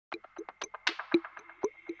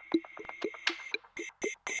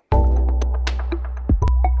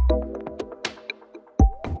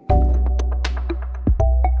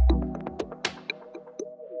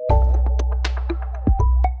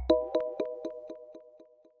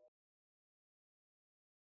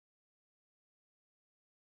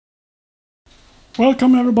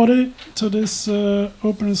Welcome everybody to this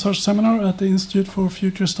open research seminar at the Institute for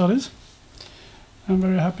Future Studies. I'm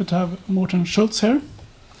very happy to have Mårten Schultz here,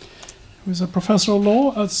 who is a professor of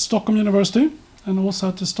law at Stockholm University and also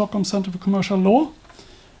at the Stockholm Center for Commercial Law,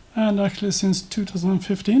 and actually since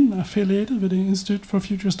 2015 affiliated with the Institute for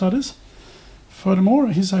Future Studies. Furthermore,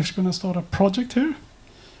 he's actually going to start a project here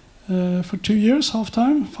for 2 years,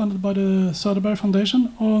 half-time, funded by the Söderberg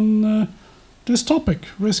Foundation on this topic,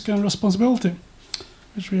 risk and responsibility,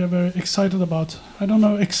 which we are very excited about. I don't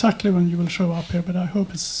know exactly when you will show up here, but I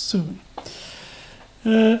hope it's soon.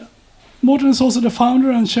 Mårten is also the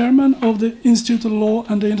founder and chairman of the Institute of Law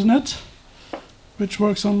and the Internet, which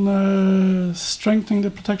works on strengthening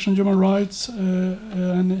the protection of human rights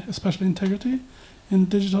and especially integrity in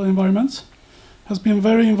digital environments. Has been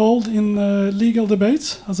very involved in legal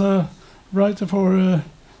debates as a writer for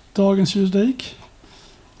Dagens Juridik,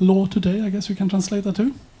 Law Today, I guess we can translate that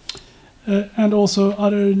too. And also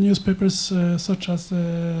other newspapers such as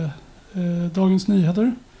Dagens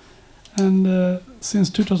Nyheter. And since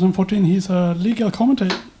 2014 he's a legal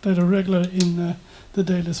commentator regular in the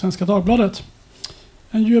daily Svenska Dagbladet.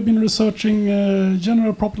 And you have been researching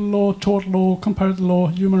general property law, tort law, comparative law,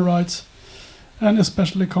 human rights, and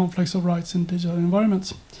especially conflicts of rights in digital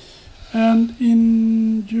environments. And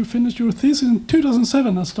you finished your thesis in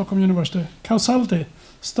 2007 at Stockholm University, Causality,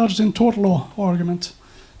 Studies in Tort Law Argument,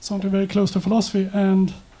 something very close to philosophy.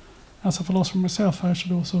 And as a philosopher myself, I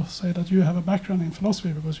should also say that you have a background in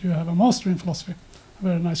philosophy because you have a master in philosophy. A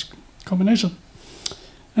very nice combination.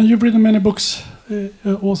 And you've written many books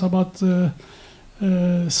also about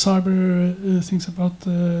cyber things about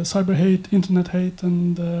cyber hate, internet hate,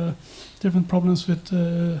 and different problems with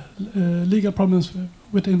legal problems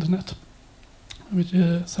with the internet.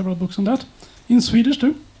 With several books on that in Swedish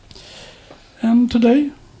too. And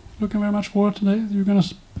today, looking very much forward today, you're going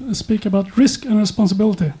to speak about risk and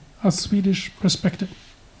responsibility, a Swedish perspective.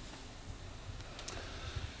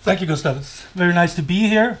 Thank you, Gustav. It's very nice to be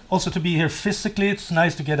here. Also to be here physically. It's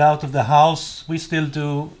nice to get out of the house. We still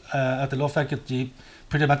do at the law faculty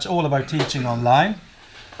pretty much all of our teaching online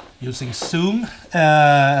using Zoom,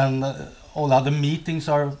 and all other meetings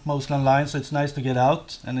are mostly online, so it's nice to get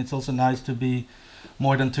out, and it's also nice to be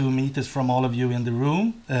more than 2 meters from all of you in the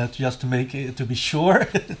room, just to make it, to be sure.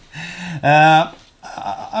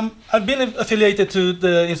 I've been affiliated to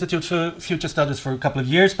the Institute for Future Studies for a couple of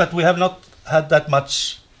years, but we have not had that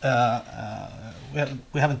much.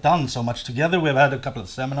 We haven't done so much together. We've had a couple of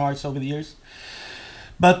seminars over the years.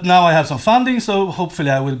 But now I have some funding, so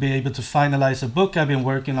hopefully I will be able to finalize a book I've been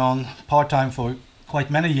working on part-time for quite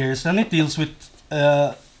many years. And it deals with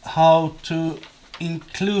how to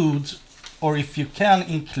include, or if you can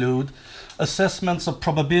include, assessments of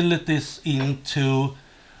probabilities into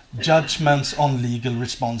judgments on legal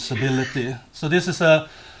responsibility. So this is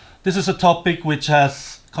a topic which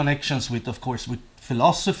has connections with, of course, with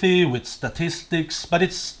philosophy, with statistics, but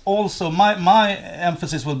it's also, my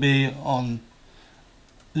emphasis will be on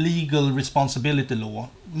legal responsibility law,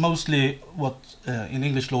 mostly what in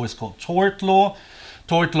English law is called tort law.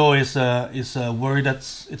 Tort law is a word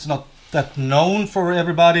it's not that known for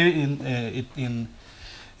everybody. In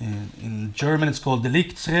German it's called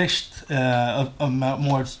Deliktsrecht. A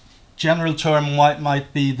more general term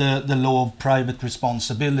might be the law of private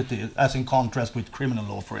responsibility, as in contrast with criminal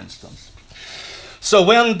law, for instance. So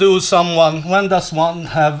when does one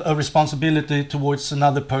have a responsibility towards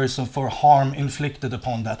another person for harm inflicted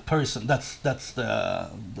upon that person? That's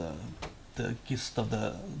the gist of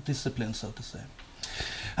the discipline, so to say.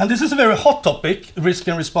 And this is a very hot topic, risk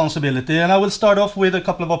and responsibility, and I will start off with a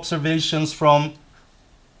couple of observations from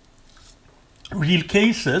real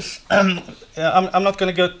cases. I'm not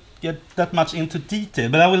going to get that much into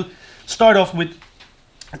detail, but I will start off with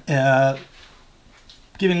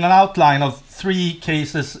giving an outline of 3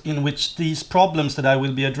 cases in which these problems that I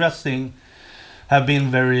will be addressing have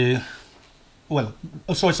been very, well,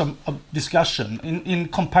 a source of discussion in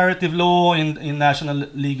comparative law, in national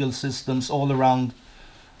legal systems all around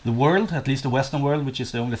the world, at least the Western world, which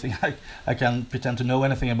is the only thing I can pretend to know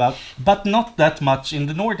anything about, but not that much in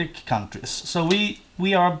the Nordic countries. So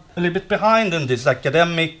we are a little bit behind in this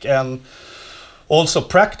academic and also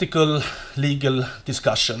practical legal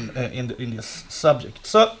discussion in this subject.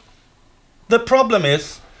 So the problem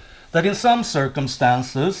is that in some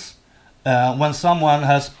circumstances, when someone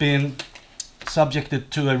has been subjected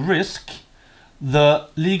to a risk, the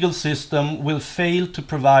legal system will fail to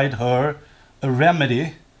provide her a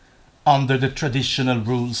remedy under the traditional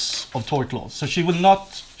rules of tort law. So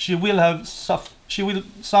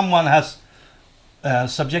someone has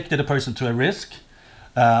subjected a person to a risk,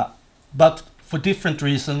 but for different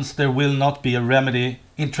reasons, there will not be a remedy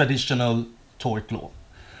in traditional tort law.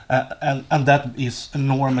 And that is a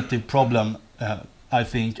normative problem, I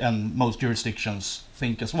think, and most jurisdictions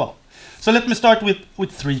think as well. So let me start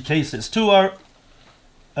with 3 cases. 2 are,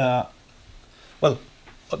 well,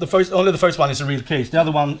 only the first one is a real case. The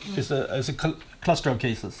other one is a cluster of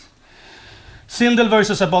cases. Sindel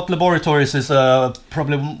versus Abbott Laboratories is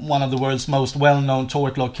probably one of the world's most well-known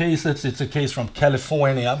tort law cases. It's a case from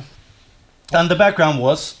California. And the background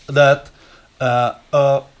was that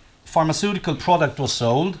a pharmaceutical product was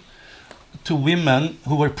sold to women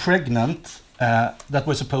who were pregnant that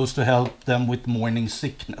were supposed to help them with morning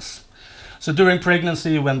sickness. So during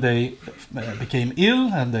pregnancy, when they became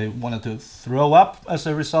ill and they wanted to throw up as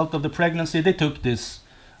a result of the pregnancy, they took this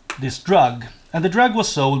drug. And the drug was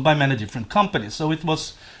sold by many different companies. So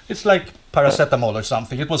it's like paracetamol or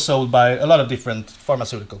something. It was sold by a lot of different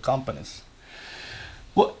pharmaceutical companies.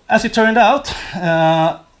 Well, as it turned out,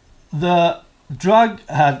 the drug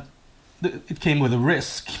it came with a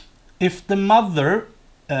risk. If the mother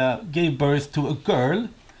gave birth to a girl,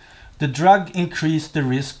 the drug increased the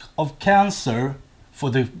risk of cancer for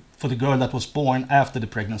the girl that was born after the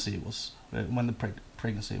pregnancy was when the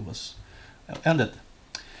pregnancy was ended.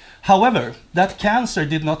 However, that cancer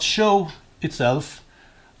did not show itself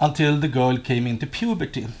until the girl came into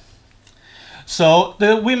puberty. So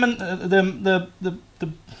the women,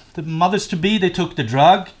 the mothers-to-be, they took the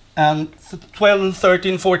drug, and 12,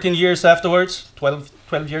 13, 14 years afterwards, 12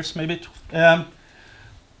 years maybe, then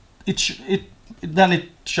it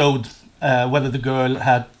showed whether the girl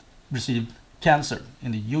had received cancer,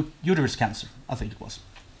 in the uterus cancer, I think it was.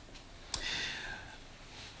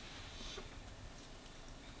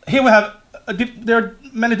 Here we have, there are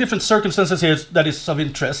many different circumstances here that is of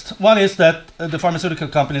interest. One is that the pharmaceutical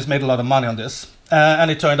companies made a lot of money on this, and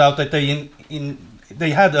it turned out that they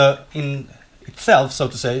had in itself, so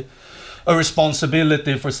to say, a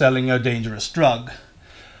responsibility for selling a dangerous drug.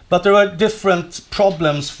 But there are different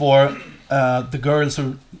problems for the girls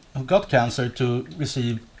who got cancer to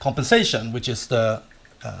receive compensation, which is the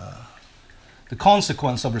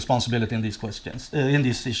consequence of responsibility in these questions, in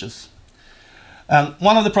these issues. And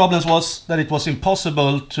one of the problems was that it was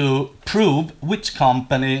impossible to prove which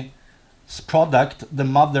company's product the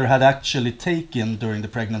mother had actually taken during the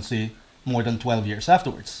pregnancy more than 12 years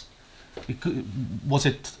afterwards. Was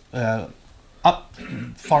it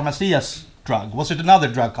Pharmacia's drug? Was it another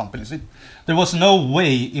drug company? There was no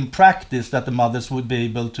way in practice that the mothers would be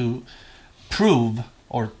able to prove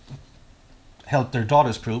or help their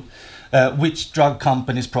daughters prove which drug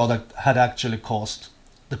company's product had actually caused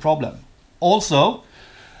the problem. Also,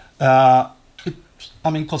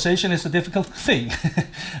 causation is a difficult thing,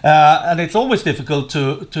 and it's always difficult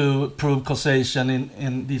to prove causation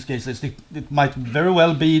in these cases. It might very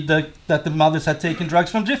well be that the mothers had taken drugs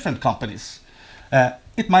from different companies.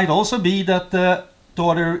 It might also be that the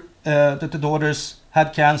daughters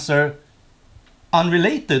had cancer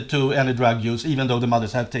unrelated to any drug use, even though the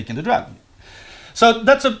mothers had taken the drug. So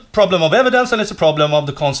that's a problem of evidence, and it's a problem of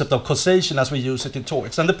the concept of causation as we use it in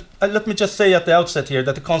torts. And let me just say at the outset here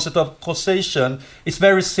that the concept of causation is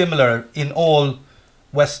very similar in all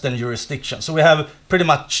Western jurisdictions. So we have pretty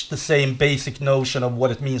much the same basic notion of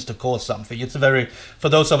what it means to cause something. It's a very, for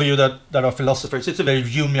those of you that are philosophers, it's a very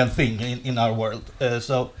human thing in our world.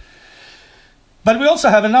 But we also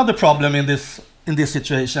have another problem in this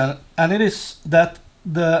situation, and it is that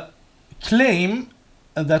the claim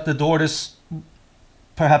that the daughters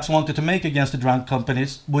perhaps wanted to make against the drug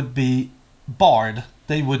companies would be barred.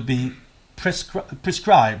 They would be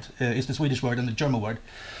prescribed, is the Swedish word and the German word,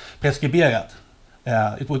 preskriberat.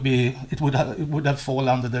 It would have fallen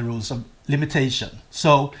under the rules of limitation.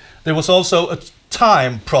 So there was also a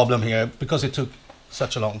time problem here because it took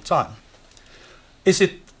such a long time. Is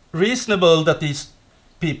it reasonable that these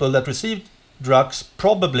people that received drugs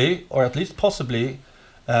probably, or at least possibly,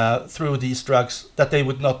 through these drugs, that they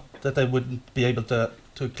wouldn't be able to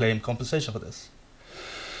claim compensation for this?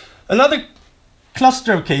 Another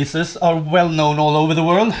cluster of cases are well known all over the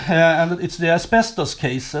world, and it's the asbestos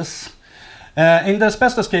cases. In the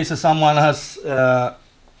asbestos cases, someone has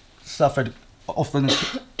suffered often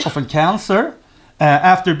cancer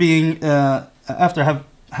after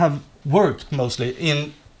have worked mostly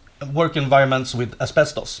in work environments with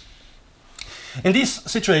asbestos. In these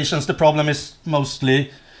situations, the problem is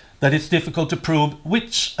mostly that it's difficult to prove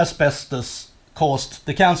which asbestos caused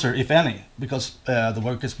the cancer, if any, because the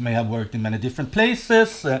workers may have worked in many different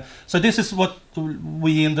places. So this is what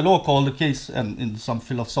we in the law call the case, and in some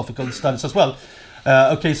philosophical studies as well,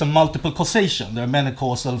 a case of multiple causation. There are many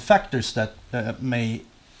causal factors that may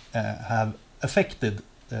have affected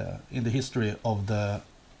in the history of the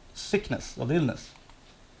sickness, of the illness.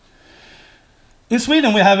 In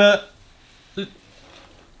Sweden, we have a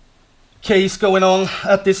case going on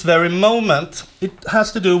at this very moment. It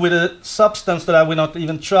has to do with a substance that I will not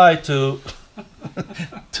even try to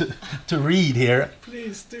to read here.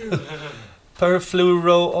 Please do.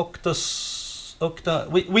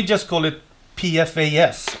 We just call it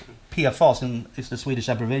PFAS. PFAS is the Swedish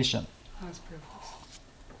abbreviation.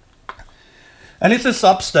 And it's a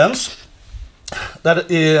substance that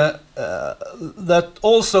that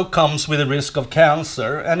also comes with a risk of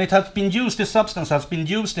cancer, and it has been used. This substance has been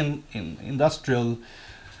used in industrial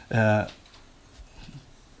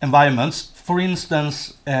environments. For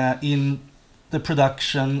instance, in the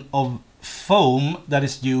production of foam that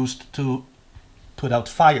is used to put out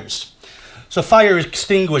fires. So fire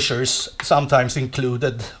extinguishers sometimes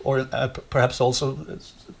included, or perhaps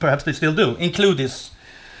they still do, include this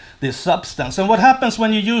substance. And what happens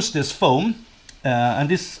when you use this foam, and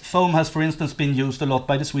this foam has, for instance, been used a lot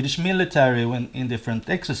by the Swedish military in different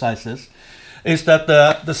exercises, is that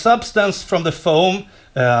the substance from the foam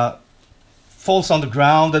falls on the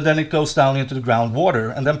ground, and then it goes down into the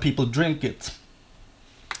groundwater, and then people drink it.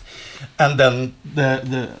 And then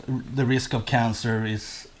the risk of cancer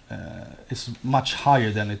is much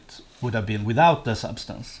higher than it would have been without the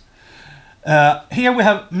substance. Here we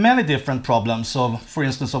have many different problems of, for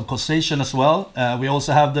instance, of causation as well. We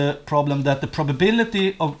also have the problem that the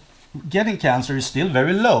probability of getting cancer is still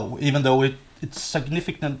very low, even though it's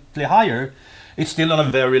significantly higher. It's still on a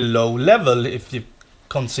very low level if you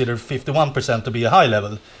consider 51% to be a high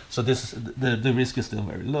level. So the risk is still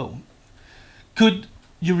very low. Could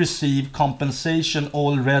you receive compensation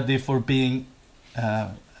already for being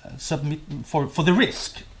for the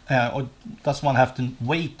risk? Or does one have to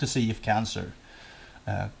wait to see if cancer,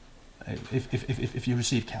 if you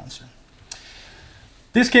receive cancer?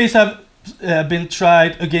 This case have been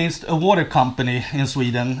tried against a water company in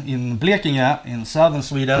Sweden, in Blekinge, in southern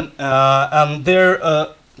Sweden, and there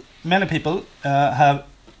many people have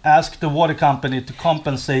asked the water company to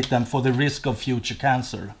compensate them for the risk of future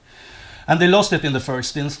cancer, and they lost it in the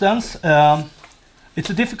first instance. It's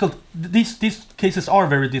a difficult. These cases are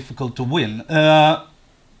very difficult to win.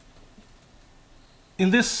 In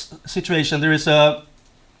this situation, there is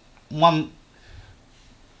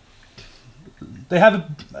they have a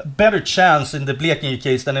better chance in the Blekinge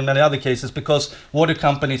case than in many other cases because water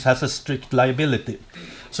companies has a strict liability.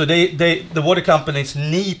 So the water companies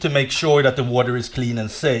need to make sure that the water is clean and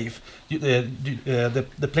safe.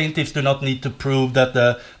 The plaintiffs do not need to prove that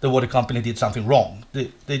the water company did something wrong.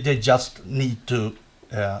 They just need to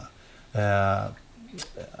the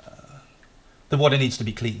water needs to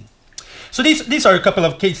be clean. So these are a couple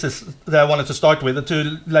of cases that I wanted to start with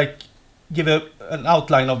to give an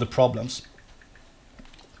outline of the problems.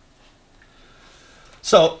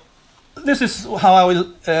 So this is how I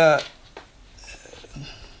will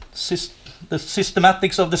the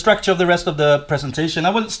systematics of the structure of the rest of the presentation. I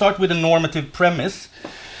will start with a normative premise,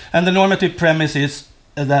 and the normative premise is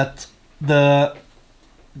that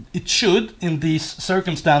it should, in these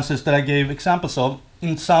circumstances that I gave examples of,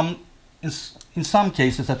 in some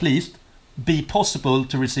cases at least, be possible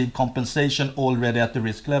to receive compensation already at the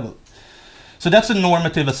risk level. So that's a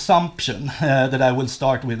normative assumption that I will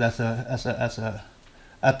start with at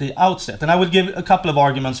the outset, and I will give a couple of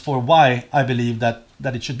arguments for why I believe that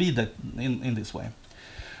it should be that in this way.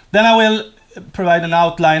 Then I will provide an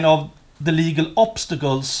outline of the legal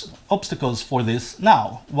obstacles for this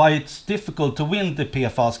now, why it's difficult to win the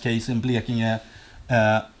PFAS case in Blekinge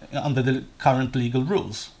under the current legal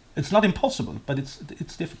rules. It's not impossible, but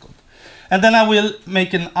it's difficult. And then I will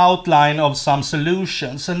make an outline of some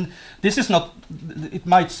solutions. And this is not, it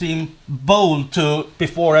might seem bold to,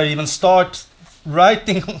 before I even start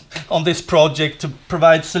writing on this project, to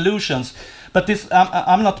provide solutions. But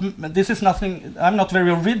I'm not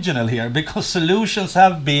very original here, because solutions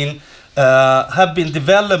have been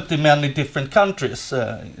developed in many different countries,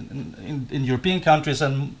 in European countries,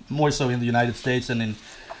 and more so in the United States, and in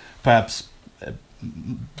perhaps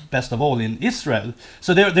best of all in Israel.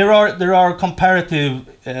 So there are comparative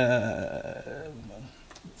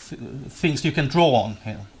things you can draw on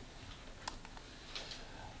here.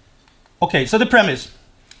 Okay, so the premise.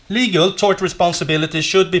 Legal tort responsibility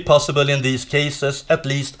should be possible in these cases, at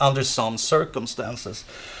least under some circumstances.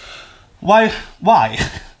 Why?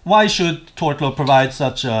 Why should tort law provide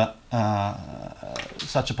such a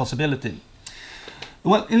possibility?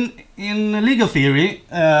 Well, in legal theory,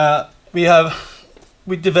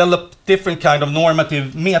 we develop different kind of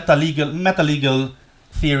normative meta-legal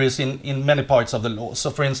theories in many parts of the law. So,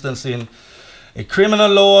 for instance, In criminal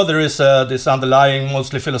law, there is this underlying,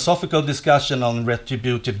 mostly philosophical discussion on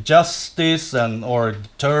retributive justice or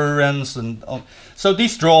deterrence, so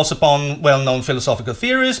this draws upon well-known philosophical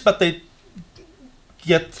theories, but they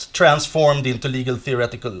get transformed into legal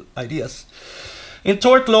theoretical ideas. In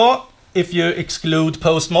tort law, if you exclude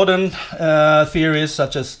postmodern theories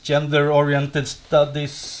such as gender-oriented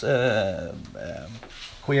studies,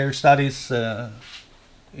 queer studies,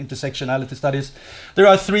 intersectionality studies, there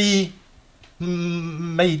are three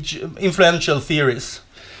major influential theories.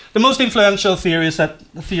 The most influential theory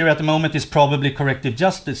at the moment is probably corrective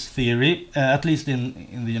justice theory, at least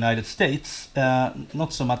in the United States,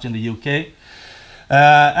 not so much in the UK.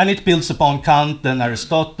 And it builds upon Kant and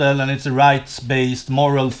Aristotle, and it's a rights-based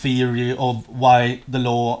moral theory of why the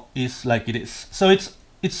law is like it is. So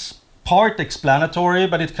it's part explanatory,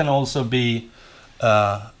 but it can also be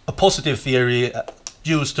a positive theory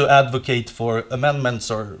used to advocate for amendments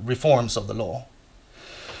or reforms of the law.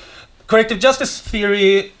 Corrective justice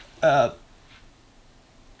theory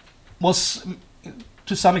was,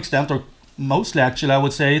 to some extent, or mostly actually, I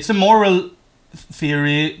would say, it's a moral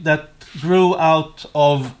theory that grew out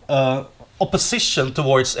of opposition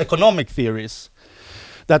towards economic theories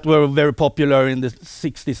that were very popular in the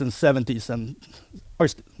 60s and 70s and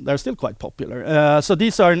they're still quite popular. So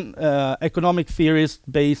these are economic theories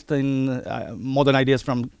based in modern ideas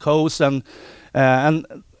from Coase, and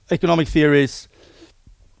economic theories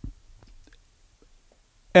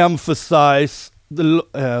emphasize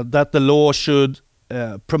that the law should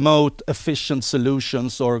promote efficient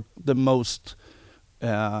solutions or the most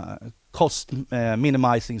cost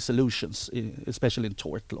minimizing solutions, especially in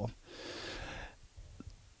tort law.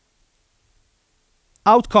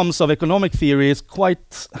 Outcomes of economic theory has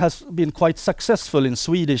been quite successful in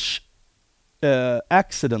Swedish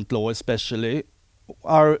accident law, especially.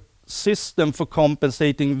 Our system for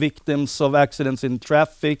compensating victims of accidents in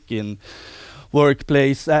traffic, in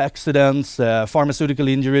workplace accidents, pharmaceutical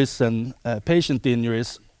injuries, and patient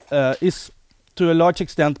injuries is to a large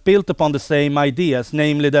extent built upon the same ideas,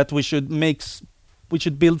 namely that we should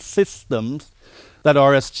build systems that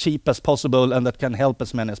are as cheap as possible and that can help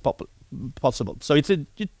as many as possible. So it's a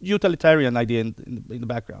utilitarian idea in the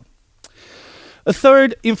background. A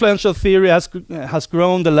third influential theory has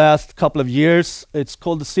grown the last couple of years. It's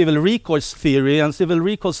called the civil recourse theory, and civil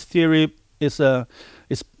recourse theory it's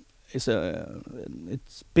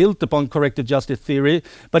built upon corrective justice theory,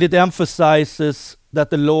 but it emphasizes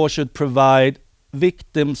that the law should provide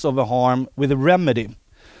victims of a harm with a remedy.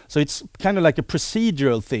 So it's kind of like a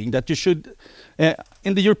procedural thing that you should,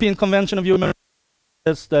 in the European Convention of Human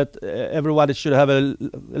Rights, that everybody should have a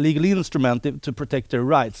legal instrument to protect their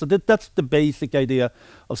rights. So that's the basic idea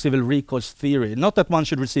of civil recourse theory. Not that one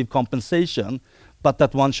should receive compensation, but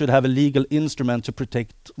that one should have a legal instrument to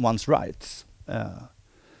protect one's rights.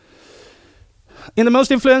 In the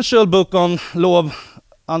most influential book on law of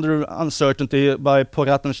under uncertainty by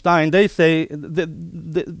Rattenstein, they say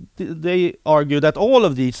they argue that all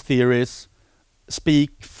of these theories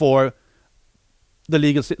speak for the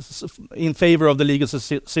legal in favor of the legal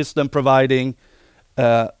system providing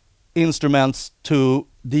instruments to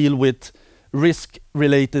deal with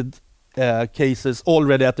risk-related cases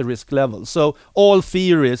already at the risk level. So all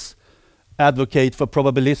theories advocate for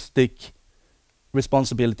probabilistic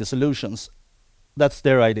responsibility solutions. That's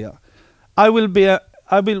their idea. I will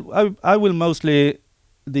mostly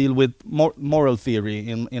deal with moral theory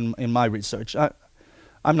in my research.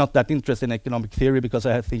 I'm not that interested in economic theory because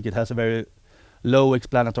I think it has a very low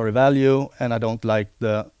explanatory value, and I don't like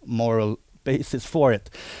the moral basis for it.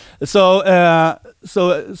 So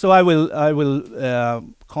I will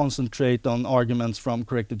concentrate on arguments from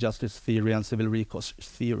corrective justice theory and civil recourse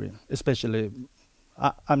theory, especially.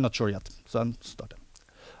 I'm not sure yet, so I'm starting.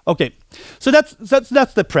 Okay, so that's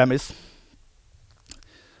the premise.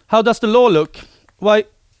 How does the law look? Why,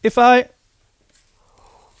 if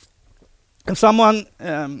someone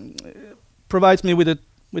provides me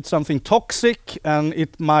with something toxic and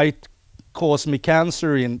it might cause me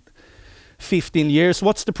cancer in 15 years,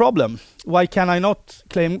 what's the problem? Why can I not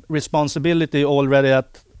claim responsibility already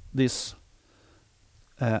at this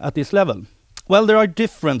level? Well, there are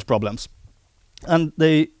different problems, and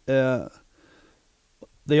they are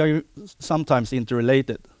sometimes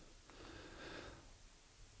interrelated.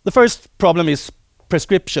 The first problem is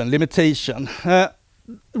prescription, limitation.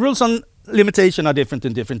 Rules on limitation are different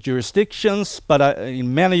in different jurisdictions, but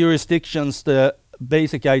in many jurisdictions the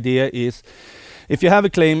basic idea is if you have a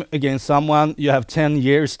claim against someone, you have 10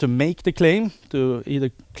 years to make the claim, to either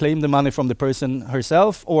claim the money from the person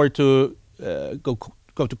herself or to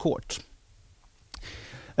go to court.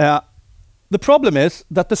 the problem is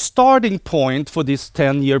that the starting point for this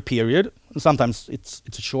 10-year period, sometimes it's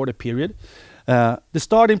a shorter period, the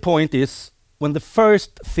starting point is when the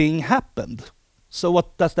first thing happened. So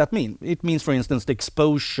what does that mean? It means, for instance, the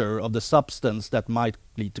exposure of the substance that might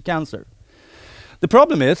lead to cancer. The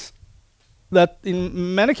problem is that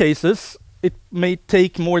in many cases, it may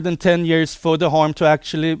take more than 10 years for the harm to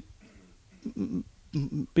actually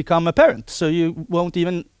become apparent. So you won't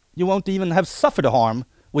even have suffered a harm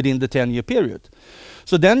within the 10-year period.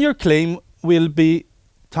 So then your claim will be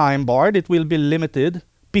time barred, it will be limited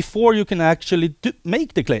before you can actually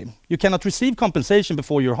make the claim. You cannot receive compensation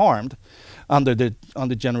before you're harmed under the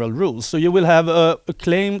general rules. So you will have a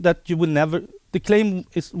claim that you will never, the claim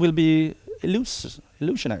will be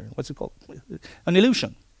illusionary. What's it called? An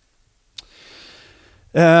illusion.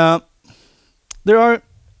 There are,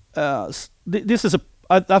 this is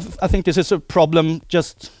I think this is a problem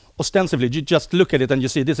just ostensibly. You just look at it and you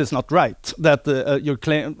see this is not right. That your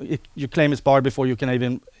claim is barred before you can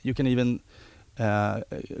even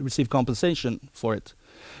receive compensation for it.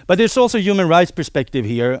 But there's also a human rights perspective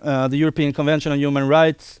here. The European Convention on Human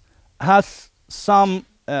Rights has some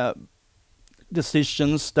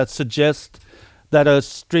decisions that suggest that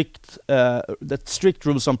strict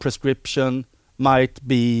rules on prescription might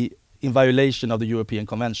be in violation of the European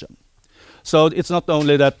Convention. So it's not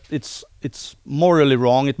only that it's morally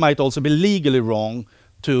wrong, it might also be legally wrong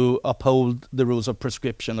to uphold the rules of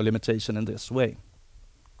prescription or limitation in this way.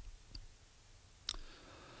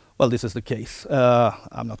 Well, this is the case.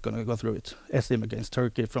 I'm not going to go through it. Esim against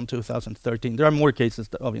Turkey from 2013. There are more cases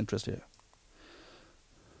of interest here.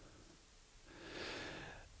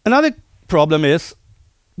 Another problem is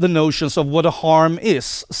the notions of what a harm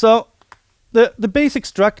is. So the basic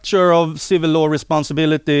structure of civil law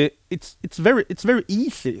responsibility, it's very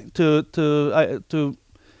easy to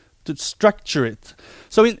structure it.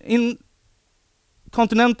 So in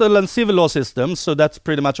continental and civil law systems, so that's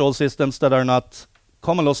pretty much all systems that are not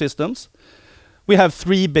common law systems, we have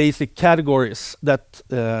three basic categories, that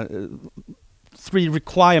three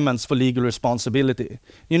requirements for legal responsibility.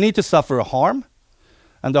 You need to suffer a harm,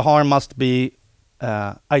 and the harm must be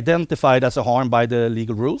identified as a harm by the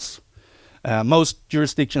legal rules. Most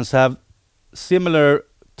jurisdictions have similar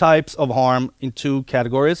types of harm in two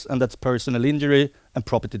categories, and that's personal injury and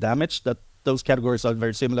property damage. Those categories are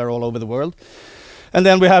very similar all over the world. And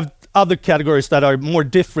then we have other categories that are more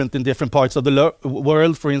different in different parts of the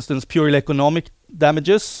world. For instance, purely economic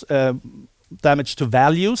damages, damage to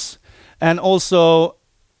values, and also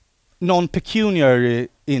non-pecuniary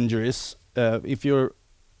injuries, if your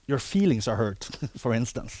feelings are hurt, for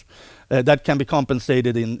instance. That can be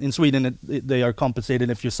compensated in Sweden. They are compensated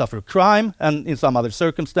if you suffer a crime, and in some other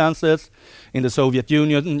circumstances. In the Soviet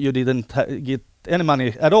Union, you didn't get any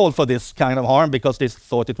money at all for this kind of harm because they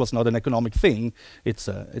thought it was not an economic thing. It's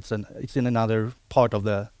in another part of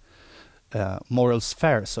the moral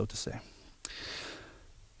sphere, so to say.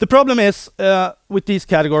 The problem is with these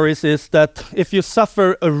categories is that if you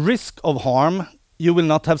suffer a risk of harm, you will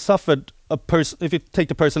not have suffered a person. If you take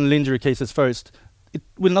the personal injury cases first, it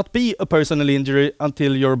will not be a personal injury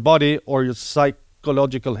until your body or your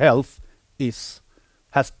psychological health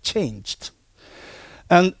has changed.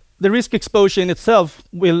 And the risk exposure in itself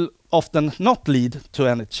will often not lead to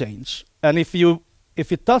any change. And if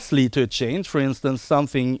it does lead to a change, for instance,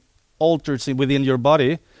 something alters within your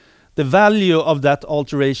body, the value of that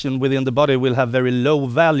alteration within the body will have very low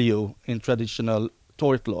value in traditional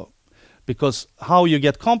tort law, because how you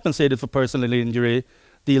get compensated for personal injury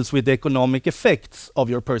deals with the economic effects of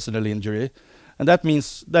your personal injury. And that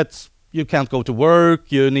means that you can't go to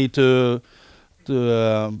work, you need to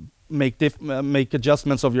make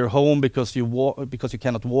adjustments of your home because you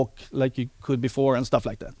cannot walk like you could before, and stuff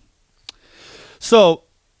like that. So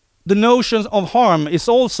the notion of harm is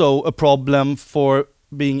also a problem for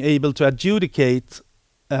being able to adjudicate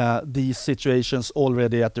these situations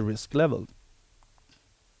already at the risk level.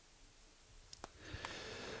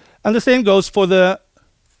 And the same goes for the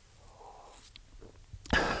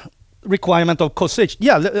requirement of causation.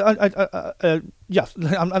 Yeah,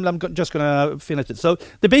 I'm just going to finish it. So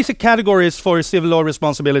the basic categories for civil law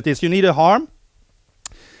responsibilities: you need a harm.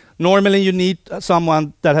 Normally, you need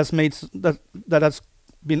someone that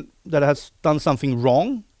has done something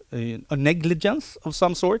wrong, a negligence of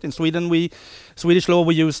some sort. In Swedish law,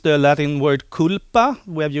 we use the Latin word culpa.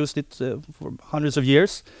 We have used it for hundreds of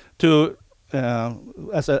years to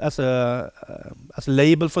as a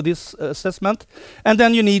label for this assessment. And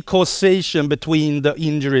then you need causation between the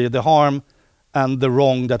injury, the harm, and the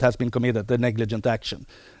wrong that has been committed, the negligent action.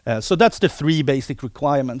 So that's the three basic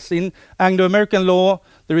requirements. In Anglo-American law,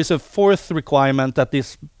 there is a fourth requirement that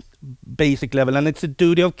is basic level, and it's a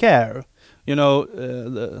duty of care. You know,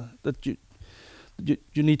 that you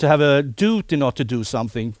need to have a duty not to do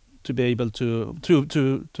something to be able to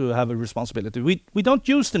have a responsibility. We don't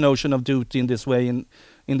use the notion of duty in this way in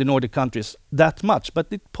the Nordic countries that much, but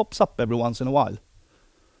it pops up every once in a while.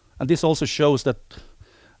 And this also shows that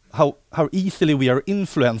how easily we are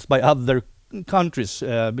influenced by other countries,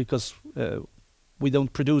 because we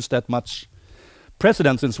don't produce that much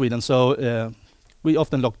precedents in Sweden, so we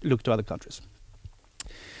often look to other countries.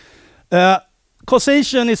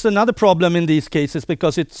 Causation is another problem in these cases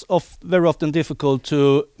because it's very often difficult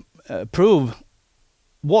to prove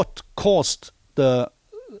what caused the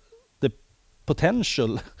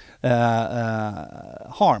potential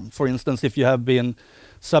harm. For instance, if you have been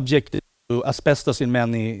subjected to asbestos in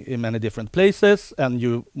many different places and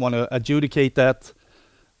you want to adjudicate that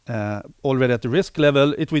already at the risk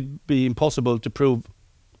level, it would be impossible to prove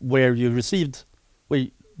where you received, where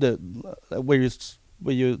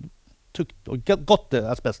you took or got the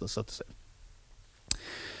asbestos, so to say.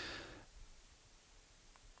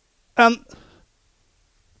 And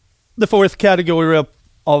the fourth category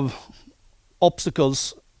of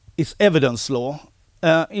obstacles is evidence law.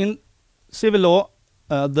 In civil law,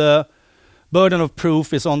 the burden of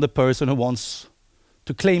proof is on the person who wants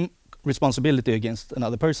to claim responsibility against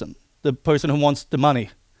another person. The person who wants the money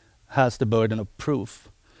has the burden of proof.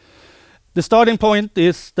 The starting point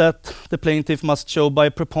is that the plaintiff must show by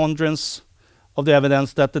preponderance of the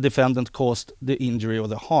evidence that the defendant caused the injury or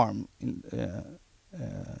the harm.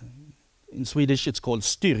 In Swedish, it's called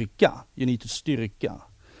styrka. You need to styrka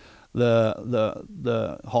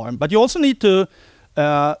the harm, but you also need to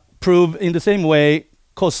prove in the same way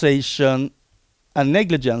causation and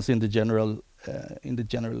negligence in the general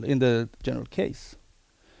case.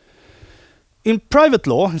 In private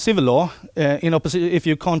law, in civil law, if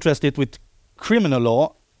you contrast it with criminal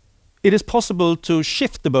law, it is possible to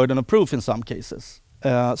shift the burden of proof in some cases.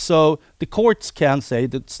 So the courts can say,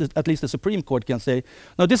 at least the Supreme Court can say,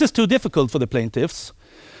 no, this is too difficult for the plaintiffs,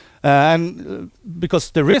 and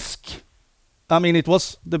because the risk, I mean, it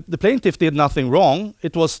was the plaintiff did nothing wrong.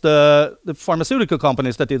 It was the pharmaceutical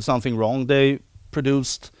companies that did something wrong. They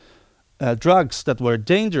produced drugs that were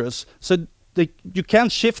dangerous. So you can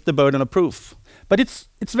shift the burden of proof, but it's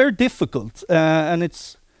very difficult, and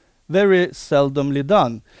it's very seldomly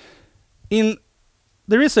done.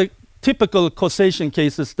 There is a typical causation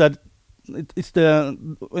cases that it's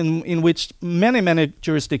in which many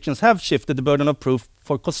jurisdictions have shifted the burden of proof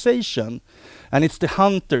for causation, and it's the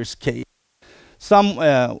hunter's case.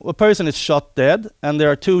 A person is shot dead, and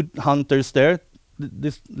there are two hunters there.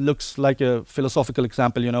 This looks like a philosophical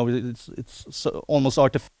example, you know. It's so almost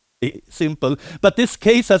artificially simple, but this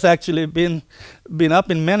case has actually been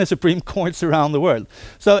up in many Supreme Courts around the world.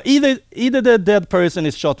 So either the dead person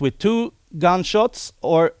is shot with two gunshots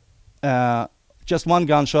or just one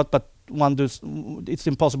gunshot, but it's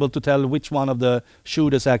impossible to tell which one of the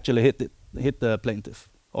shooters actually hit the plaintiff,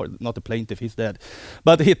 or not the plaintiff, he's dead,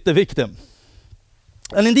 but hit the victim.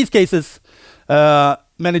 And in these cases,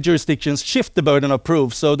 many jurisdictions shift the burden of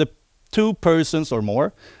proof. So the two persons or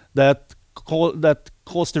more that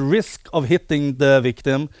cause the risk of hitting the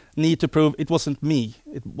victim need to prove it wasn't me,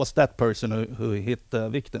 it was that person who hit the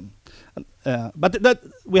victim. But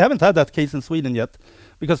we haven't had that case in Sweden yet,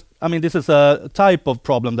 because I mean this is a type of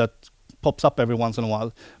problem that pops up every once in a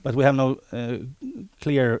while, but we have no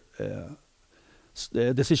clear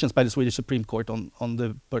decisions by the Swedish Supreme Court on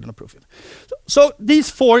the burden of proof. So these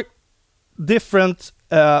four different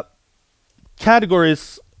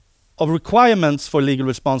categories of requirements for legal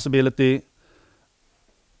responsibility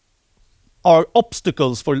are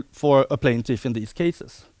obstacles for a plaintiff in these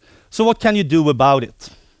cases. So what can you do about it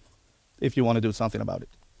if you want to do something about it?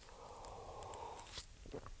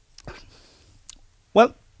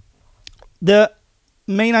 Well, the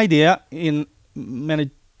main idea in many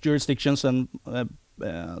jurisdictions and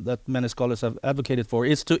that many scholars have advocated for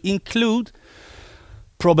is to include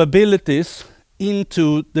probabilities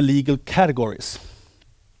into the legal categories.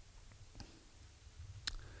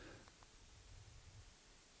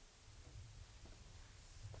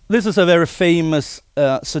 This is a very famous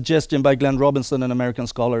suggestion by Glenn Robinson, an American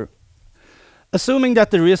scholar. Assuming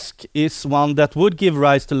that the risk is one that would give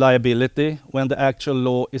rise to liability when the actual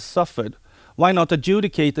law is suffered, why not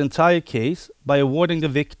adjudicate the entire case by awarding the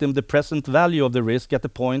victim the present value of the risk at the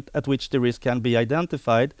point at which the risk can be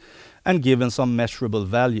identified and given some measurable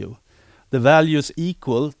value? The value is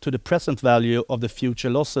equal to the present value of the future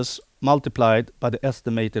losses multiplied by the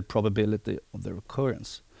estimated probability of their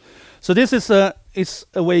occurrence. So this is a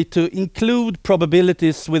way to include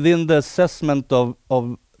probabilities within the assessment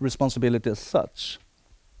of responsibility as such.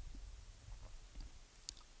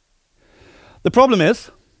 The problem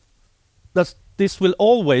is that this will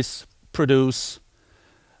always produce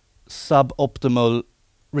suboptimal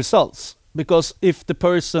results, because if the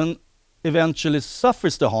person eventually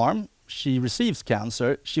suffers the harm, she receives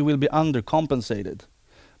cancer, she will be undercompensated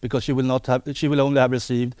because she will only have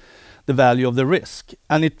received the value of the risk.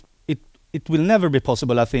 And it will never be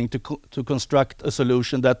possible, I think, to construct a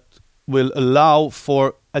solution that will allow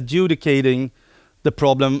for adjudicating the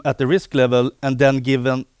problem at the risk level and then give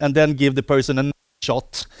the person a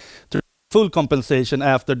shot to full compensation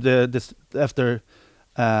after the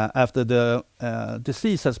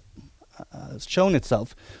disease has shown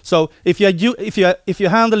itself. So if you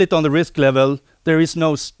handle it on the risk level, there is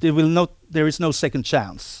no second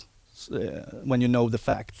chance when you know the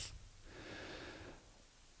facts.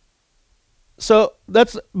 So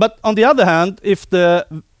but on the other hand, if the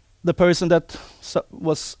person that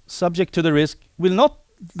was subject to the risk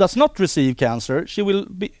does not receive cancer, she will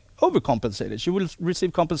be overcompensated. She will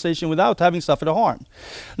receive compensation without having suffered a harm.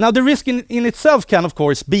 Now, the risk in itself can, of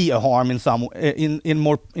course, be a harm in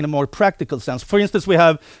a more practical sense. For instance, we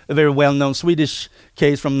have a very well-known Swedish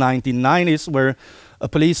case from 1990s where a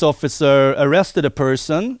police officer arrested a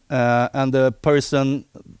person, and the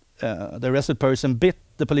arrested person bit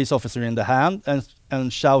the police officer in the hand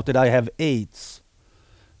and shouted, "I have AIDS,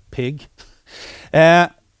 pig."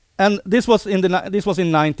 And this was in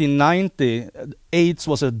 1990. AIDS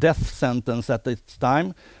was a death sentence at its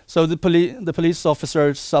time. So the police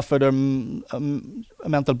officer suffered a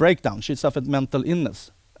mental breakdown. She suffered mental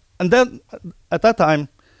illness. And then at that time,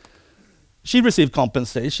 she received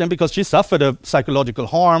compensation because she suffered a psychological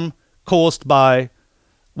harm caused by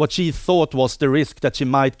what she thought was the risk that she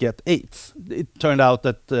might get AIDS. It turned out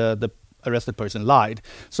that the arrested person lied.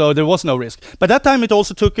 So there was no risk. But that time it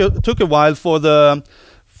also took a while for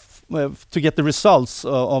to get the results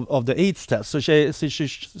of the AIDS test. So she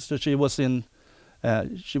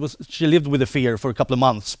lived with the fear for a couple of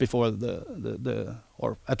months before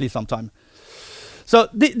or at least some time. So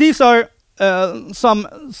these are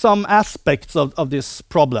some aspects of this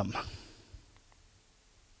problem.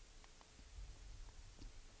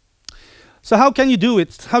 So how can you do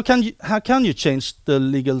it? How can you change the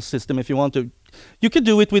legal system if you want to? You could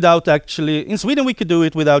do it without actually. In Sweden, we could do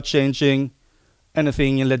it without changing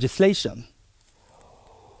anything in legislation.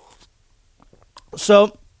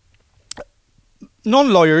 So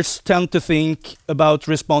non-lawyers tend to think about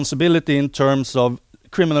responsibility in terms of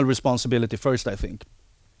criminal responsibility first, I think.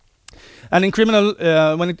 And in criminal,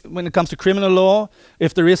 when it comes to criminal law,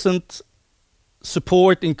 if there isn't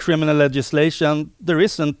support in criminal legislation, there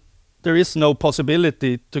is no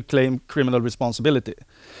possibility to claim criminal responsibility.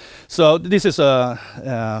 So this is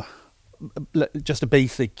just a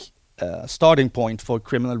basic starting point for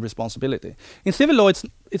criminal responsibility. In civil law,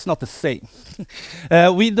 it's not the same.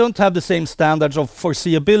 We don't have the same standards of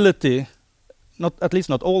foreseeability, at least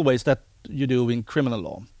not always, that you do in criminal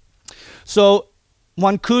law. So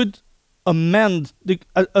one could amend the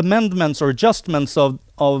amendments or adjustments of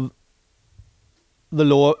the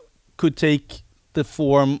law could take the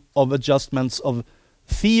form of adjustments of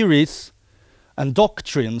theories and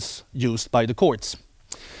doctrines used by the courts.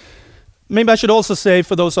 Maybe I should also say,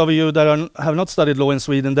 for those of you that have not studied law in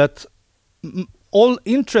Sweden, that all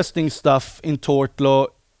interesting stuff in tort law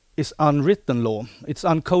is unwritten law. It's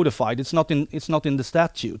uncodified. It's not in the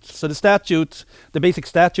statute. So the basic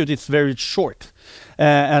statute, is very short,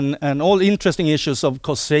 and all interesting issues of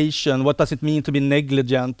causation. What does it mean to be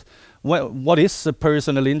negligent? What is a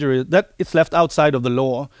personal injury? That it's left outside of the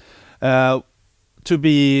law. So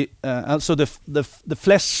the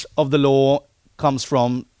flesh of the law comes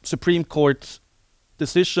from Supreme Court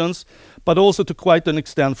decisions, but also to quite an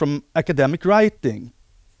extent from academic writing.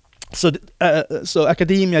 So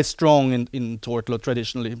academia is strong in tort law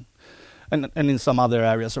traditionally, and in some other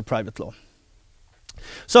areas of private law.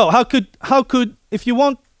 So how could if you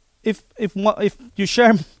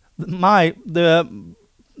share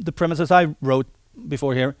the premises I wrote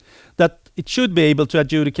before here, that it should be able to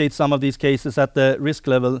adjudicate some of these cases at the risk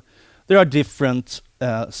level, there are different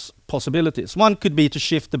possibilities. One could be to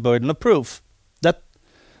shift the burden of proof.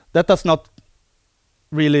 That does not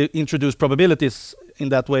really introduce probabilities in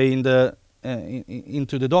that way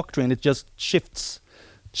into the doctrine. It just shifts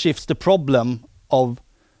the problem of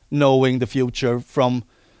knowing the future from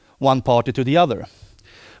one party to the other.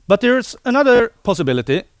 But there's another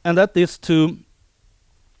possibility, and that is to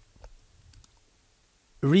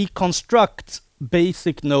reconstruct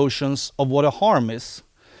basic notions of what a harm is,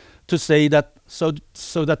 to say that so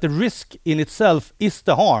that the risk in itself is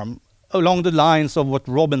the harm, along the lines of what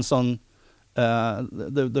Robinson,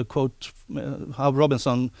 the quote, how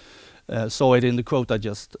Robinson saw it in the quote I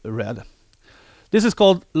just read. This is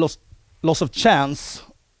called loss of chance,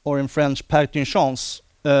 or in French, perte d'une chance.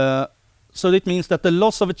 So it means that the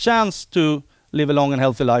loss of a chance to live a long and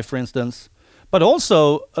healthy life, for instance, but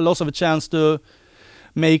also a loss of a chance to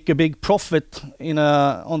make a big profit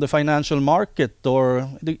on the financial market, or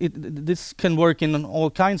this can work in all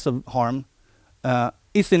kinds of harm,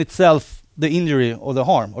 is in itself the injury or the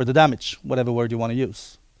harm or the damage, whatever word you want to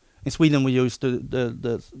use. In Sweden we use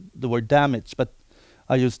the word damage, but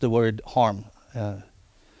I use the word harm.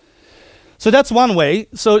 So that's one way.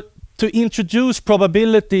 So to introduce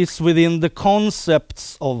probabilities within the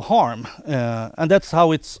concepts of harm, and that's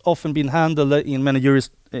how it's often been handled in many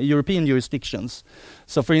European jurisdictions.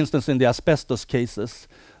 So for instance, in the asbestos cases,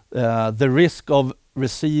 the risk of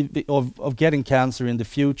getting cancer in the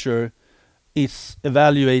future is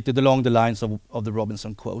evaluated along the lines of the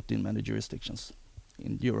Robinson quote in many jurisdictions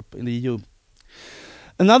in Europe, in the EU.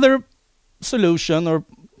 Another solution or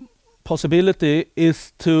possibility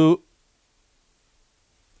is to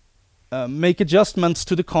make adjustments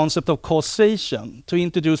to the concept of causation, to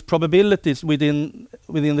introduce probabilities within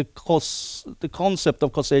the concept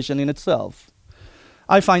of causation in itself.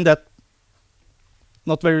 I find that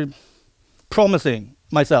not very promising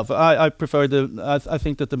myself. I prefer I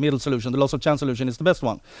think that the middle solution, the loss of chance solution, is the best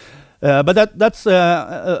one. But that's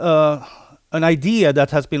an idea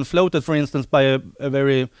that has been floated, for instance, by a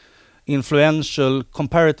very influential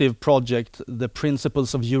comparative project, the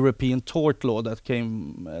Principles of European Tort Law, that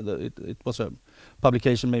came, it was a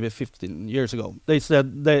publication maybe 15 years ago. They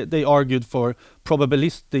said they argued for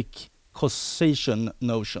probabilistic causation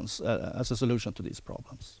notions as a solution to these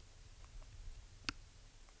problems.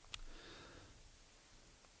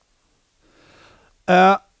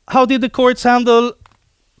 How did the courts handle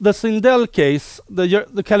the Sindel case,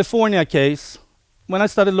 the California case? When I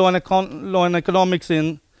studied law and economics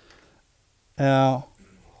in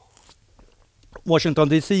Washington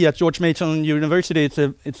D.C. at George Mason University,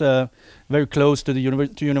 it's very close to the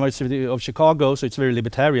University of Chicago, so it's very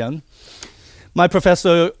libertarian. My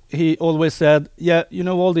professor, he always said, yeah, you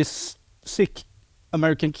know, all these sick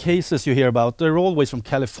American cases you hear about, they're always from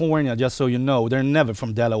California, just so you know. They're never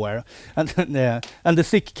from Delaware. And the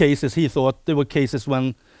sick cases, he thought, they were cases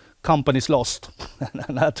when companies lost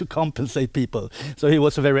and had to compensate people. So he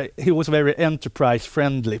was very enterprise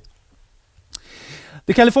friendly.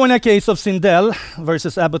 The California case of Sindel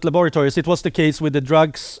versus Abbott Laboratories, it was the case with the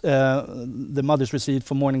drugs the mothers received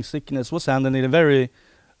for morning sickness, was handled in a very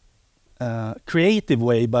creative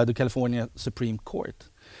way by the California Supreme Court.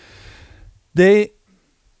 If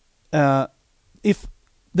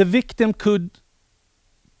the victim could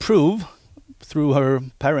prove through her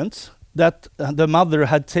parents that the mother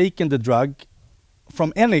had taken the drug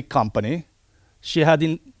from any company, she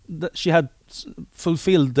had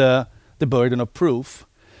fulfilled the burden of proof.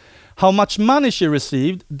 How much money she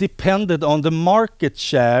received depended on the market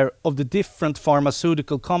share of the different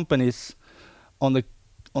pharmaceutical companies on the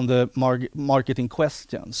market in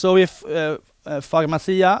question. So if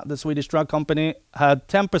Pharmacia, the Swedish drug company, had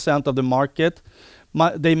 10% of the market,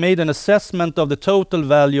 they made an assessment of the total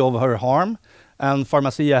value of her harm, and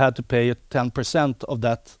Pharmacia had to pay 10% of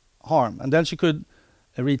that harm. And then she could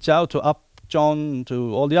reach out to Upjohn,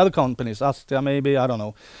 to all the other companies, Astra maybe, I don't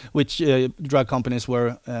know, which drug companies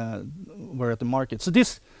were at the market. So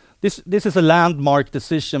this is a landmark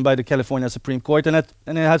decision by the California Supreme Court, and it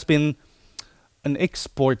has been an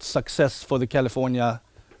export success for the California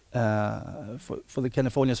for the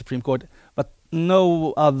California Supreme Court, but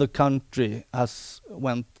no other country has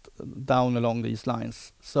went down along these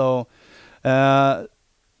lines. So I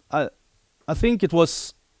think it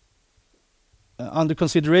was under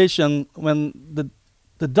consideration when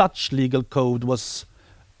the Dutch legal code was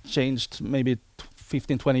changed maybe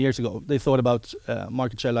 15-20 years ago. They thought about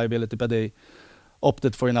market share liability, but they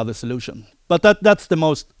opted for another solution. But it's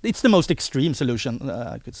the most extreme solution,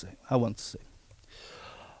 I could say. I want to say.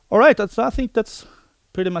 All right, I think that's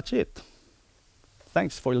pretty much it.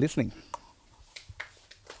 Thanks for listening.